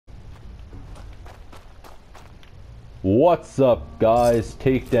What's up, guys?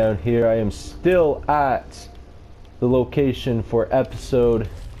 Takedown here. I am still at the location for episode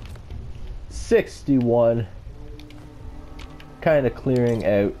 61. Kind of clearing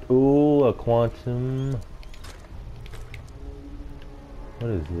out. Ooh, a quantum.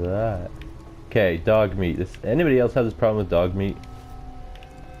 What is that? Okay, dog meat. Anybody else have this problem with dog meat?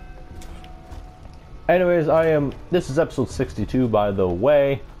 Anyways, this is episode 62, by the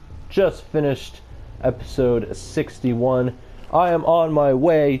way. Just finished episode 61. I am on my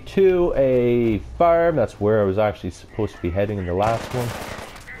way to a farm. That's where I was actually supposed to be heading in the last one.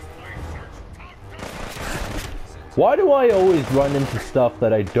 Why do I always run into stuff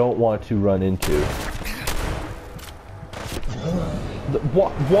that I don't want to run into?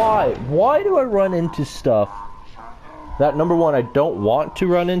 Why? Why do I run into stuff that, number one, I don't want to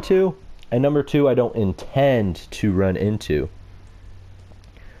run into, and number two, I don't intend to run into?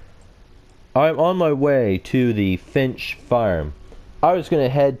 I'm on my way to the Finch farm. I was going to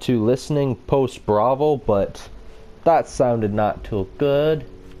head to listening post Bravo, but that sounded not too good.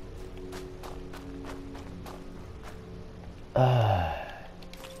 Gotta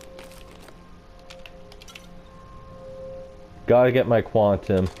get my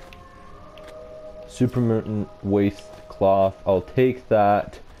quantum. Super mutant waste cloth. I'll take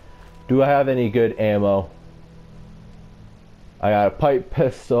that. Do I have any good ammo? I got a pipe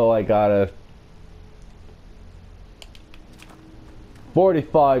pistol. I got a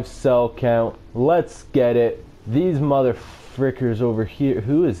 45 cell count. Let's get it. These mother frickers over here.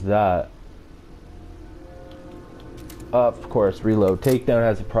 Who is that? Of course, reload. Takedown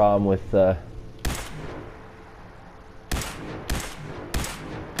has a problem with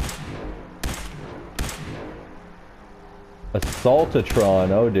assaultron.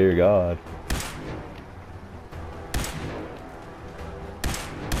 Oh dear God.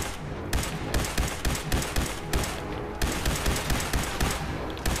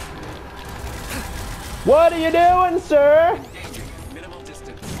 What are you doing, sir?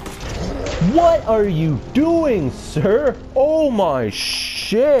 What are you doing, sir? Oh my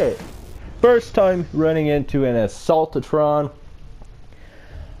shit. First time running into an assaultron.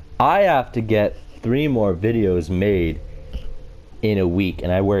 I have to get 3 more videos made in a week,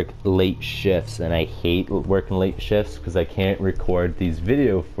 and I work late shifts, and I hate working late shifts because I can't record these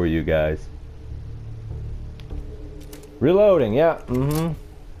videos for you guys. Reloading, yeah,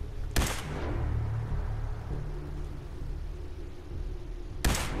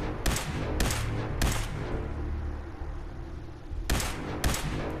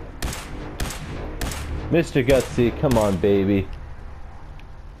 Mr. Gutsy, come on, baby.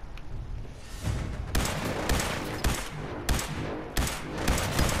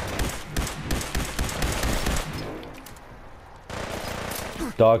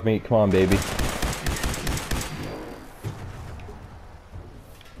 Dog meat, come on, baby.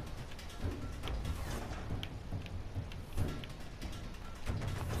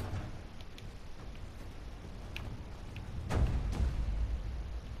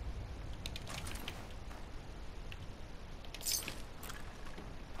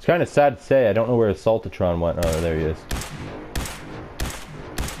 It's kind of sad to say, I don't know where assaultron went. Oh, there he is.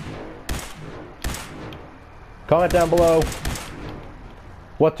 Comment down below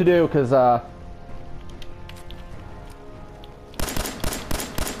what to do, because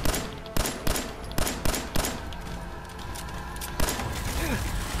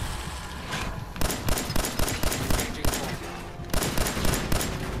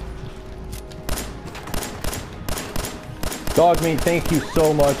dog meat, thank you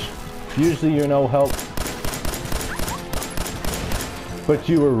so much. Usually you're no help, but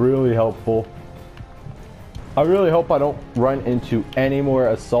you were really helpful. I really hope I don't run into any more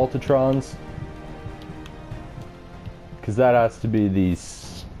assaultatrons, because that has to be the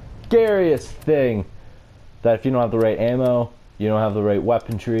scariest thing. That if you don't have the right ammo, you don't have the right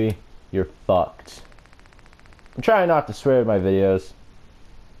weaponry, you're fucked. I'm trying not to swear in my videos.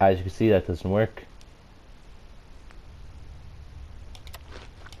 As you can see, that doesn't work.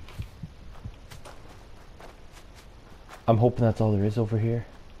 I'm hoping that's all there is over here.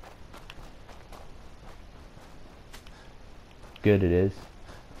 Good, it is.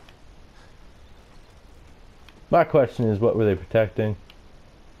 My question is, what were they protecting?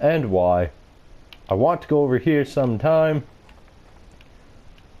 And why? I want to go over here sometime.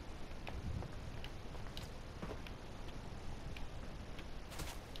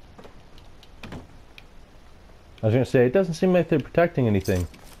 I was going to say, it doesn't seem like they're protecting anything.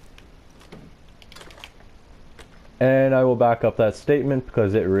 And I will back up that statement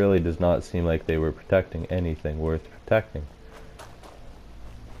because it really does not seem like they were protecting anything worth protecting.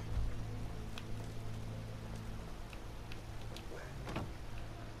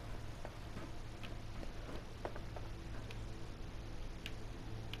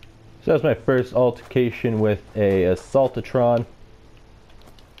 So that's my first altercation with a assaultron.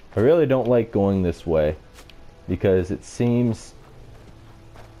 I really don't like going this way because it seems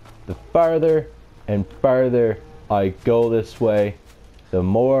the farther and farther I go this way, the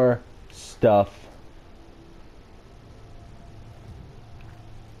more stuff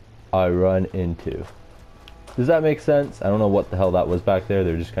I run into. Does that make sense? I don't know what the hell that was back there.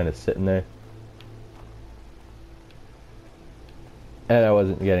 They're just kind of sitting there. And I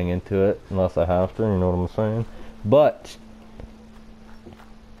wasn't getting into it unless I have to, you know what I'm saying? But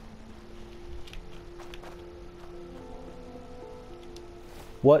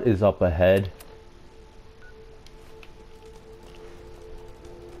what is up ahead?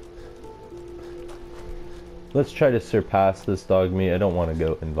 Let's try to surpass this dog meat. I don't want to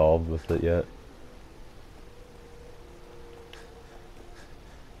go involved with it yet.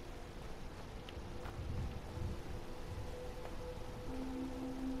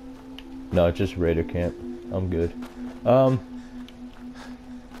 No, it's just raider camp. I'm good. Because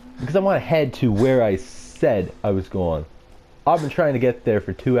I want to head to where I said I was going. I've been trying to get there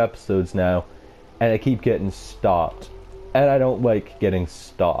for 2 episodes now, and I keep getting stopped. And I don't like getting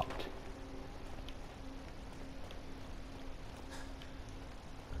stopped.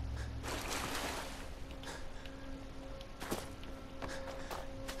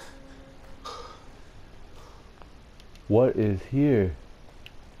 What is here?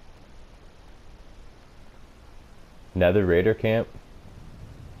 Another raider camp?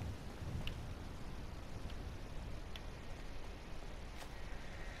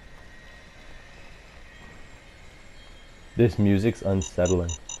 This music's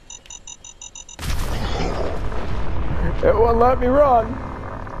unsettling. It wouldn't let me run.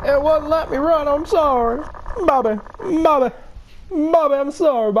 It wouldn't let me run. I'm sorry. Bobby. Bobby. Bobby, I'm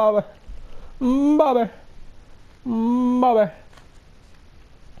sorry, Bobby. Bobby. Bobby.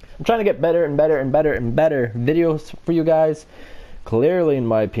 I'm trying to get better and better and better and better videos for you guys. Clearly, in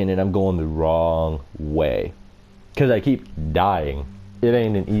my opinion, I'm going the wrong way. Because I keep dying. It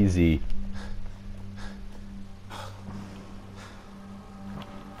ain't an easy...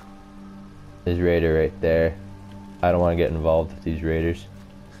 There's raider right there. I don't want to get involved with these raiders.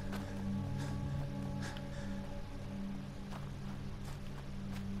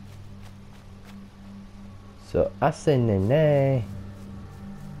 So, I say nay.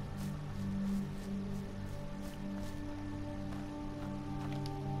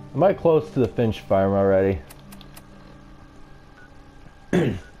 Am I close to the Finch farm already?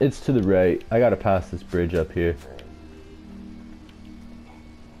 It's to the right. I gotta pass this bridge up here.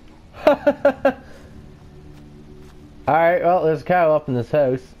 Alright, well, there's a cow up in this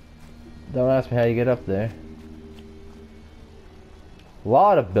house. Don't ask me how you get up there. A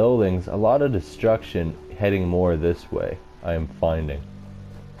lot of buildings, a lot of destruction heading more this way, I am finding.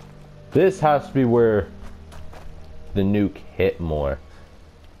 This has to be where the nuke hit more.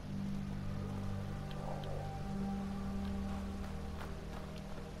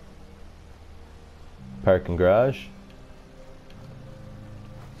 Parking garage.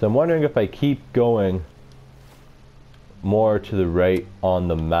 So I'm wondering if I keep going more to the right on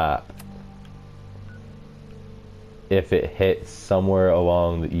the map, if it hits somewhere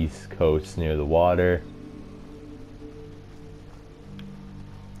along the east coast near the water.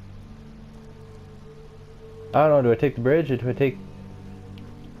 I don't know, do I take the bridge or do I take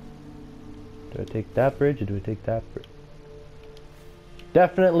that bridge or do I take that bridge?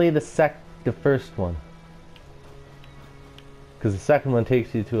 Definitely the first one. Because the second one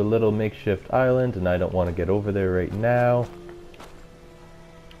takes you to a little makeshift island, and I don't want to get over there right now.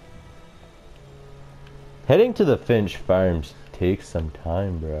 Heading to the Finch farms takes some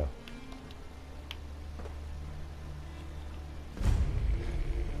time, bro.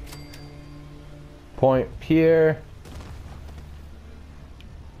 Point Pier.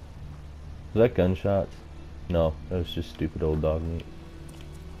 Was that gunshots? No, that was just stupid old dog meat.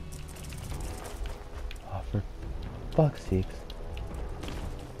 Oh, for fuck's sakes.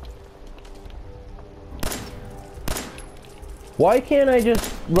 Why can't I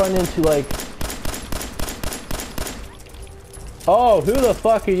just run into, like... Oh, who the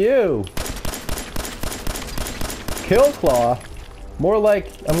fuck are you? Killclaw? More like,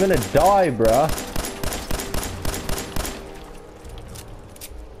 I'm gonna die, bruh.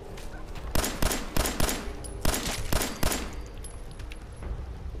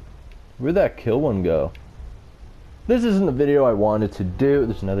 Where'd that kill one go? This isn't the video I wanted to do.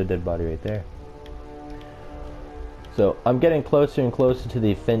 There's another dead body right there. So, I'm getting closer and closer to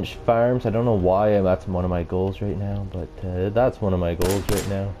the Finch farms. I don't know why that's one of my goals right now, but that's one of my goals right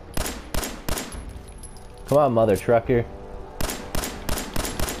now. Come on, mother trucker.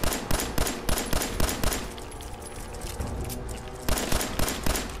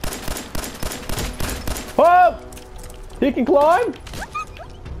 Oh! He can climb?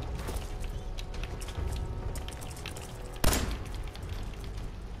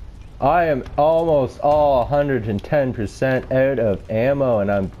 I am almost all 110% out of ammo,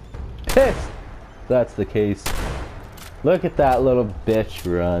 and I'm pissed if that's the case. Look at that little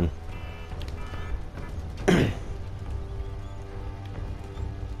bitch run.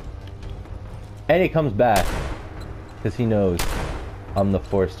 And he comes back because he knows I'm the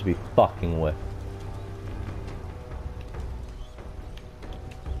force to be fucking with.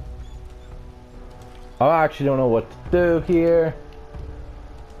 I actually don't know what to do here.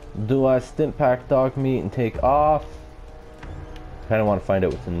 Do I stint pack dog meat and take off? I kind of want to find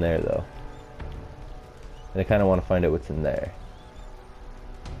out what's in there though. And I kind of want to find out what's in there.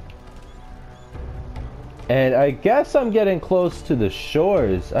 And I guess I'm getting close to the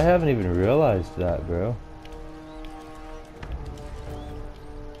shores. I haven't even realized that, bro.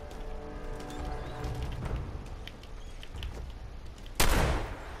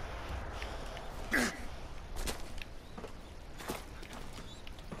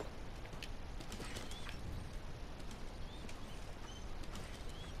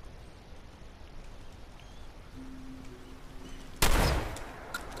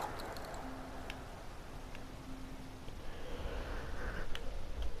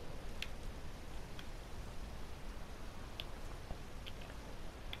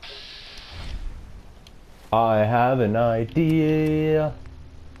 I have an idea,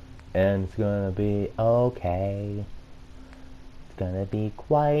 and it's gonna be okay. It's gonna be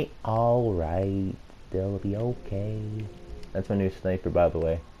quite alright. It'll be okay. That's my new sniper, by the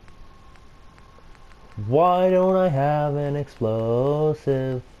way. Why don't I have an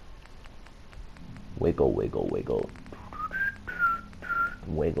explosive? Wiggle, wiggle, wiggle.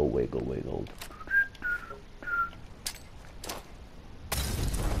 Wiggle, wiggle, wiggle.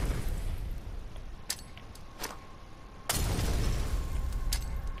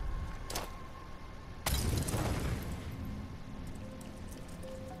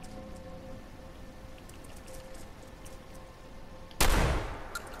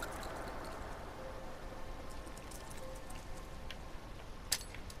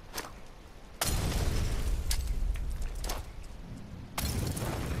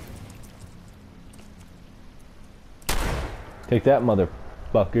 Take that,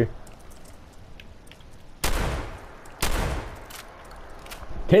 motherfucker.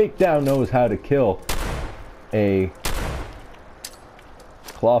 Takedown knows how to kill a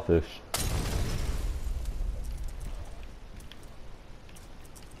clawfish.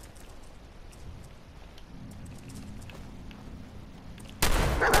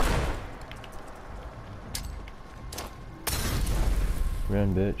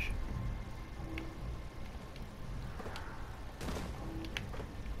 Run, bitch.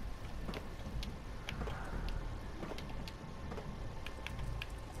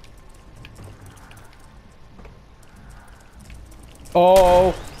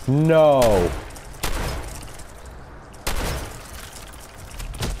 Oh no!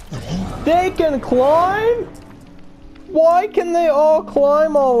 They can climb? Why can they all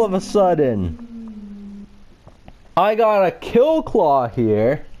climb all of a sudden? I got a kill claw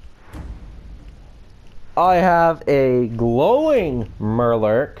here. I have a glowing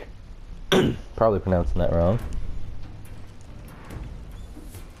merlurk. Probably pronouncing that wrong.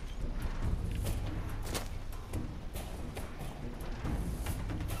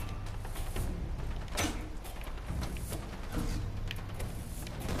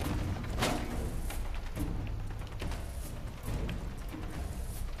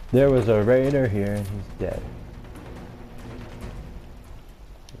 There was a raider here and he's dead.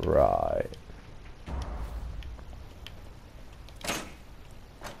 Right.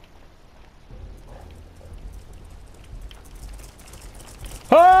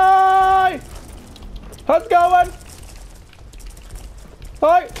 Hi! How's it going?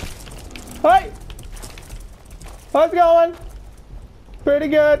 Hi! Hi! How's it going? Pretty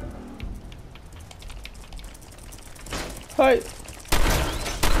good. Hi.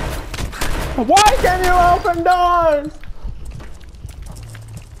 Why can you open doors?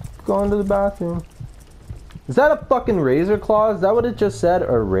 Go into the bathroom. Is that a fucking razor claw? Is that what it just said?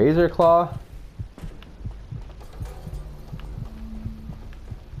 A razor claw?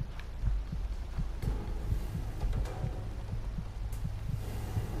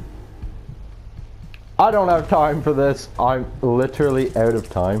 I don't have time for this. I'm literally out of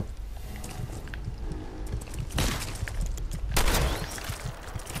time.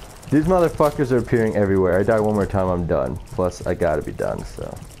 These motherfuckers are appearing everywhere. I die one more time, I'm done. Plus, I gotta be done,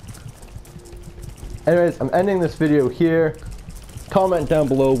 so. Anyways, I'm ending this video here. Comment down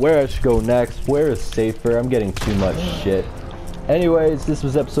below where I should go next, where is safer. I'm getting too much shit. Anyways, this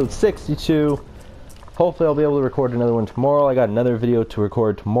was episode 62. Hopefully I'll be able to record another one tomorrow. I got another video to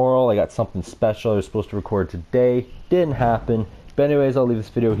record tomorrow. I got something special I was supposed to record today. Didn't happen. But anyways, I'll leave this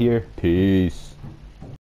video here. Peace.